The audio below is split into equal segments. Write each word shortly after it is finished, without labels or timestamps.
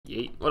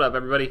Yeet. What up,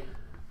 everybody?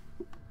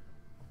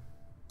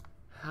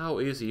 How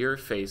is your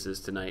faces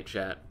tonight,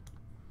 chat?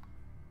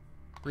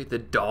 Wait, the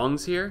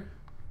dong's here?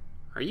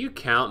 Are you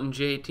counting,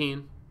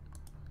 J18?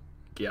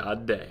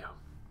 God damn.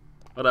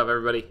 What up,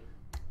 everybody?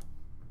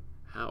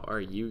 How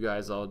are you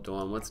guys all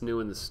doing? What's new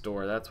in the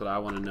store? That's what I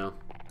want to know.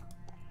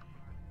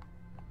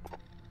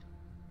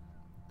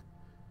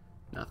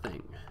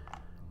 Nothing.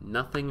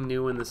 Nothing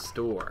new in the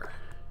store.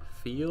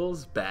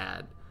 Feels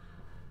bad.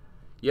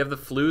 You have the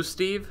flu,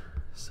 Steve?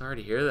 Sorry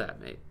to hear that,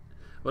 mate.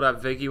 What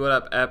up, Vicky? What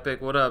up,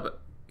 Epic? What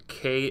up,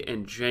 Kate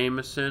and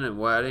Jameson and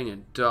Wedding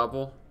and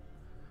Double?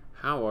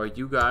 How are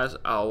you guys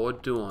all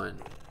doing?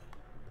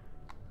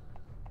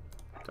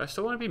 Do I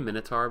still want to be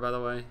Minotaur, by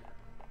the way?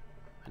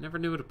 I never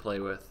knew who to play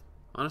with.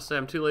 Honestly,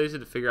 I'm too lazy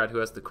to figure out who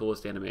has the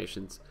coolest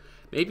animations.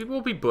 Maybe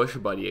we'll be Bush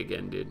Buddy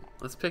again, dude.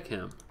 Let's pick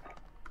him.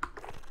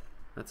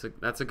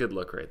 That's a good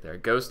look right there.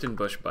 Ghost and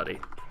Bush Buddy.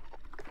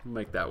 We'll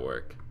make that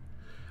work.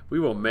 We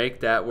will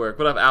make that work.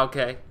 What up,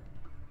 Alk?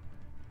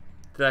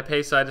 Did I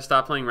pay Sai to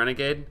stop playing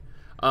Renegade?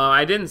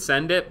 I didn't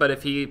send it, but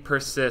if he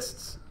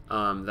persists,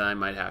 then I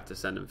might have to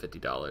send him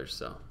 $50,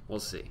 so we'll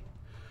see.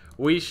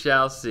 We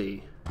shall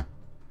see.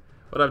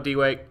 What up,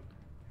 D-Wake?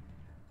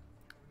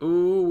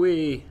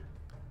 Ooh-wee.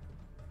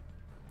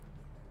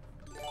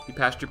 You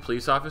passed your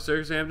police officer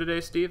exam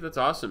today, Steve? That's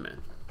awesome,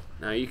 man.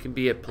 Now you can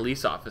be a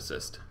police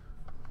officist.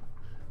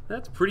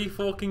 That's pretty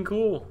fucking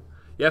cool.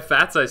 Yeah,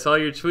 Fats, I saw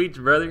your tweets,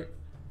 brother.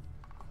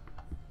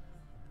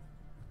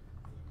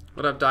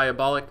 What up,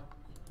 Diabolic?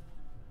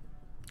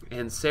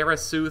 And Sarah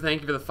Sue,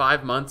 thank you for the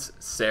 5 months.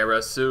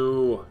 Sarah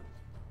Sue.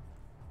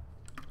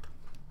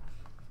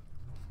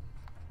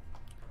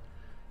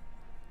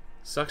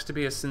 Sucks to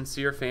be a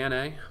sincere fan,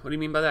 eh? What do you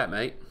mean by that,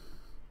 mate?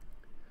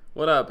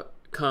 What up,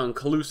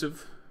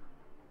 Conclusive?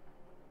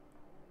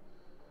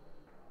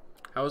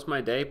 How was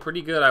my day?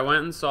 Pretty good. I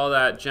went and saw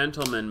that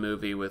Gentleman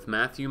movie with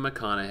Matthew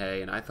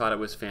McConaughey, and I thought it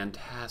was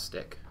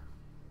fantastic.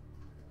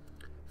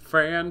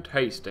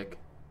 Fantastic.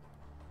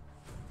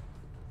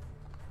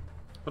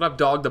 What up,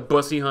 Dog the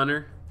Bussy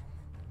Hunter?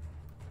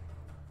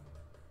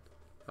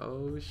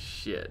 Oh,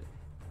 shit.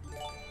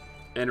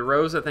 And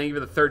Rosa, thank you for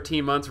the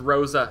 13 months.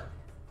 Rosa,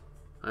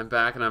 I'm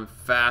back and I'm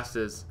fast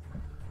as...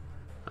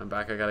 I'm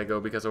back, I gotta go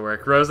because of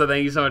work. Rosa,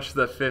 thank you so much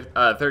for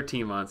the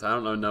 13 months. I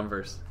don't know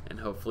numbers. And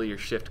hopefully your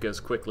shift goes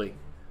quickly.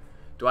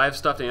 Do I have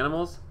stuffed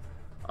animals?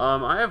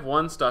 I have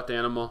one stuffed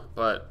animal,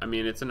 but I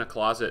mean, it's in a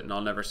closet and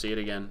I'll never see it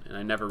again. And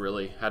I never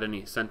really had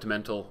any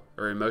sentimental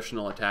or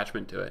emotional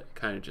attachment to it. It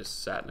kind of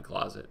just sat in a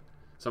closet.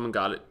 Someone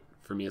got it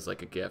for me as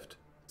like a gift.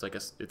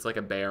 It's like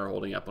a bear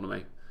holding up one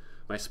of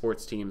my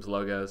sports team's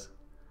logos.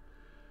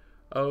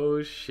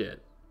 Oh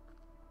shit.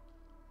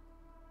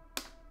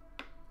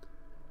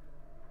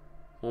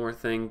 One more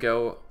thing,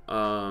 go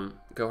hard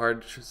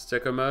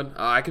sicko mode.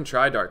 I can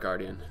try Dark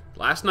Guardian.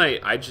 Last night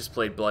I just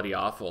played bloody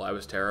awful. I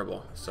was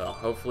terrible. So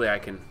hopefully I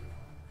can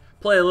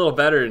play a little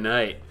better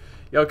tonight.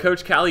 Yo,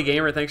 Coach Cali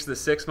Gamer, thanks for the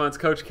 6 months,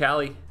 Coach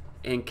Cali.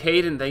 And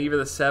Caden, thank you for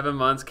the 7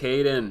 months,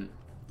 Caden.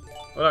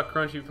 What up,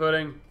 Crunchy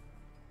Pudding?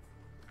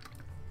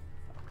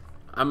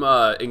 I'm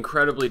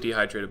incredibly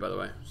dehydrated, by the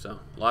way,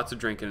 so lots of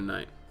drinking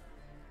tonight.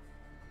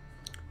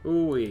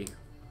 Ooh-wee.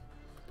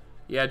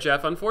 Yeah,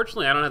 Jeff,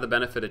 unfortunately, I don't have the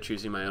benefit of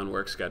choosing my own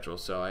work schedule,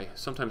 so I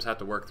sometimes have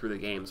to work through the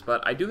games.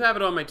 But I do have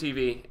it on my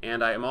TV,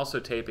 and I am also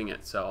taping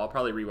it, so I'll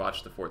probably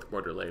rewatch the 4th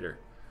quarter later,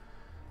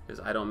 because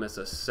I don't miss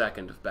a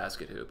second of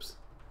basket hoops.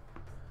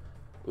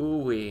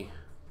 Ooh-wee.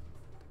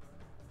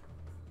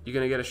 You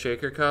gonna get a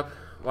shaker cup?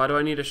 Why do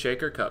I need a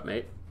shaker cup,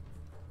 mate?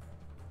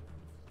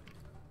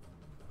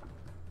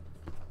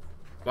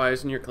 Why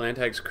isn't your clan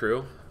tags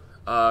crew?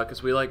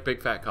 Because we like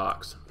big fat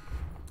cocks.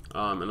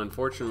 And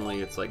unfortunately,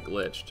 it's like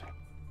glitched.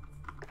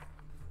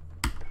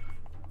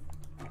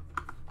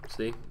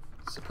 See?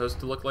 It's supposed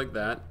to look like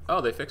that.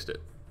 Oh, they fixed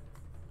it.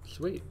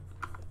 Sweet.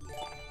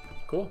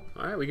 Cool.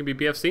 Alright, we can be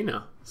BFC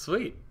now.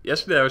 Sweet.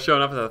 Yesterday I was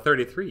showing up with a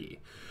 33.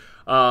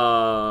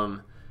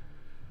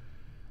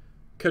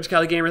 Coach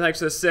Cali Gamer, thanks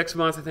for the 6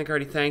 months. I think I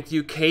already thanked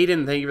you.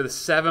 Caden, thank you for the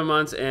 7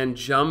 months. And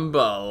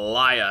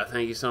Jambalaya,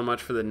 thank you so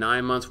much for the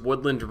 9 months.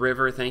 Woodland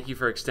River, thank you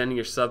for extending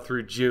your sub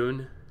through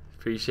June.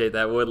 Appreciate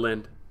that,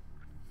 Woodland.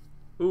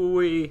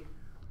 Ooh-wee.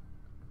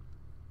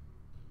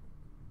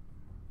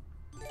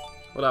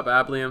 What up,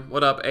 Ablium?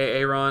 What up,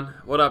 Aaron?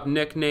 What up,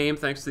 Nickname?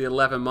 Thanks for the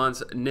 11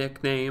 months,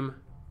 Nickname.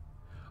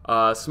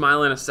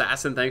 Smiling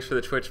Assassin, thanks for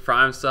the Twitch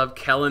Prime sub.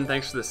 Kellen,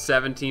 thanks for the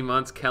 17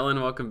 months.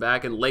 Kellen, welcome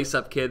back. And Lace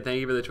Up Kid, thank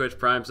you for the Twitch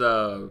Prime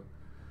sub.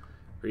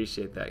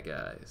 Appreciate that,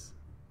 guys.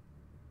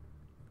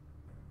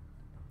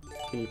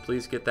 Can you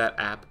please get that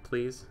app,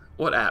 please?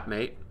 What app,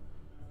 mate?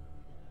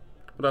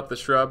 What up, the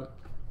Shrub?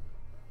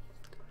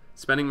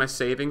 Spending my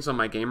savings on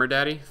my gamer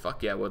daddy?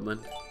 Fuck yeah,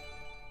 Woodland.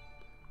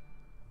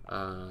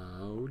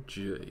 Oh,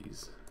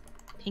 jeez.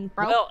 Pink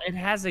bro. Well, it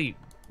has a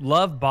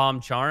love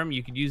bomb charm.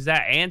 You could use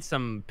that and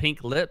some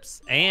pink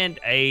lips and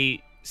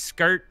a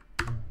skirt.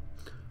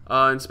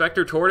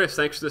 Inspector Tortoise,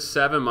 thanks for the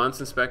 7 months,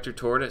 Inspector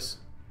Tortoise.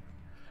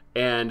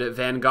 And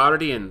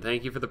Vanguardian,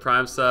 thank you for the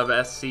Prime sub,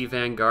 SC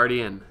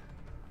Vanguardian.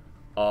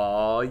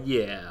 Aw,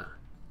 yeah.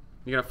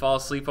 You're gonna fall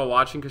asleep while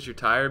watching because you're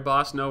tired,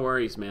 boss? No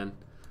worries, man.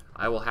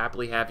 I will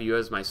happily have you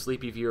as my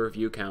sleepy viewer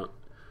view count.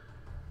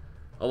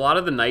 A lot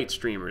of the night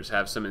streamers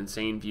have some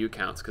insane view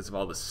counts because of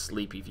all the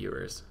sleepy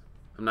viewers.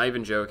 I'm not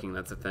even joking,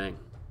 that's a thing.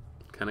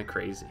 Kind of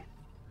crazy.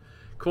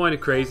 Kind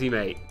of crazy,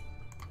 mate.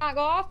 Go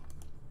off.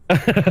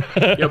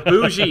 Yo,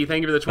 Bougie,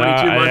 thank you for the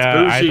 22 months,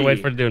 Bougie. I have to wait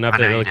for it to do an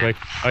update really quick.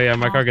 Oh yeah,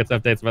 my car gets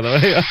updates, by the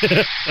way.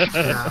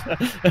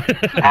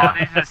 Oh,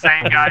 these are the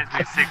same guys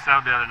we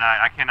 6-0'd the other night.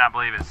 I cannot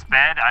believe it.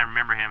 Sped, I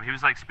remember him. He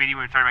was like Speedy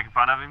when we started making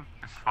fun of him.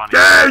 It's funny.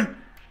 Dang!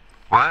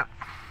 What?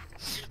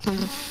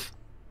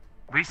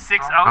 We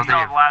 6-0'd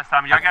y'all the last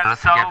time. Y'all got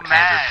so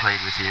mad. Ever played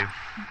with you.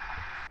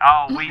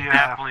 Oh, we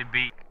definitely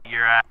beat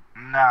your ass.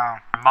 No.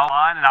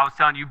 Line, and I was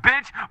telling you,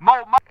 bitch,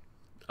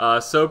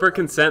 Sober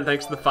Consent,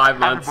 thanks for the 5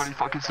 months.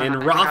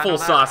 And Raffle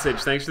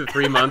Sausage, thanks for the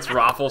 3 months.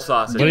 Raffle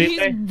Sausage. He's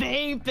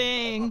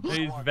vaping.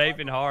 He's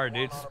vaping hard,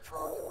 dude.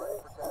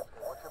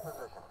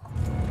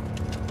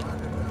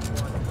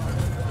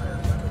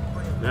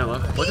 Yeah,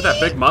 look at that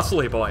big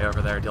muscly boy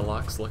over there,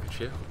 Deluxe. Look at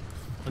you.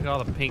 Look at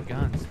all the pink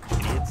guns,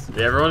 idiots.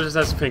 Yeah, everyone just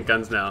has pink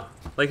guns now.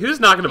 Like, who's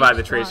not going to buy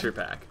the Tracer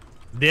pack?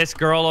 This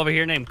girl over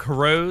here named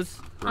Carouse.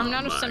 I'm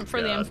not a simp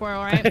for the M4,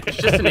 alright? It's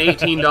just an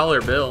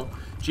 $18 bill.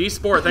 G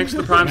Sport, thanks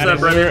for the prime sub,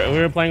 brother. We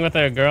were playing with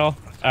a girl,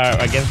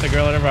 against a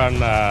girl, whatever,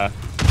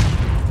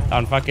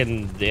 on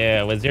fucking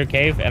with your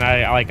cave, and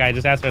I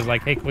just asked her, I was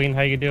like, hey Queen,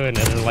 how you doing? And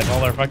then like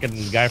all our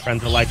fucking guy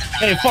friends were like,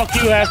 hey, fuck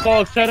you,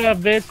 asshole, shut up,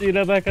 bitch, you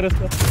know, that kind of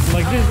stuff. I'm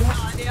like, dude.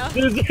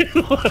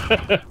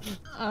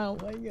 Oh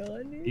my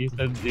god. You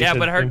said,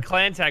 but her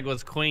clan tag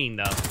was Queen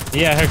though.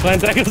 Yeah, her clan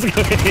tag was Queen.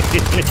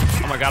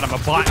 Oh my god, I'm a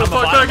bot. What the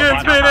fuck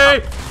against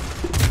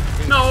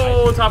me?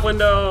 No, top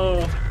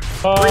window.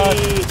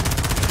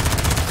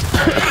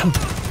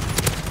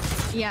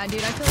 Yeah,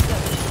 dude, I feel like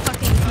a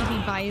fucking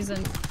TV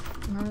bison.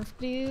 Nerf,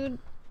 dude.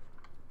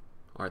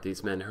 Are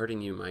these men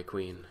hurting you, my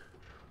queen?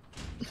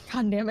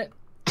 God damn it.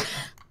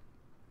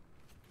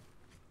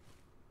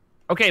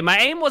 Okay, my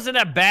aim wasn't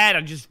that bad.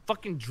 I just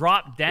fucking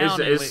dropped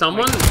down. Is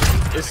someone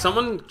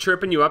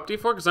chirping you up,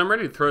 D4? Because I'm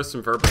ready to throw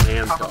some verbal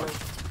hands, dog.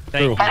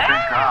 Thank you.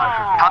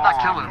 How'd that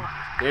kill him?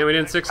 Yeah, we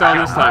didn't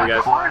 6-0 this time,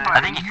 guys. I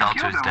think he fell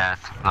to his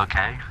death.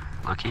 Okay.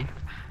 Loki.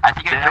 I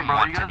think I killed him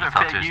once and he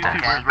fell to his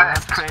death.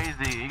 That's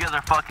crazy. You guys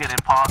are fucking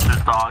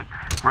imposters, dog.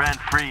 Rent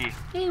free.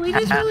 Hey, we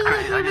just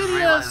really like your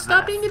videos.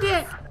 Stop being a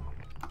dick.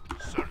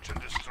 Search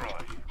and destroy.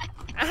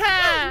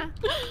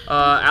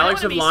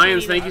 Alex of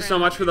Lions, thank you so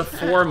much for the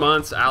 4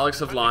 months,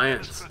 Alex of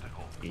Lions.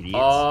 Idiots.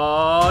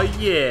 Oh,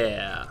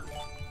 yeah.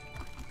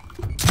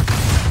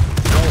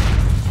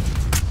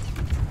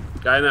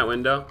 Guy in that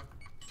window.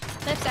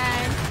 Left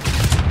side.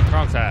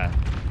 Wrong side.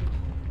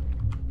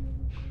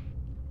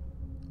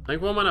 I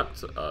think one went up.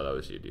 Oh, that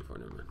was you, D4.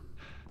 Never mind.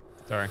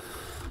 Sorry.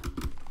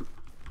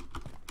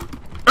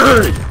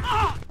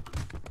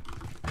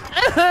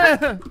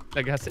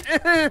 I guess.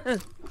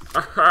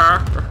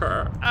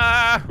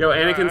 Yo,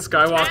 Anakin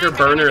Skywalker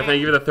Burner, thank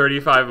you for the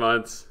 35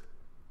 months.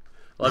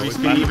 Love you,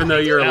 Speedy, even though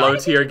you're a low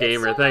tier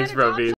gamer. Thanks, bro, B.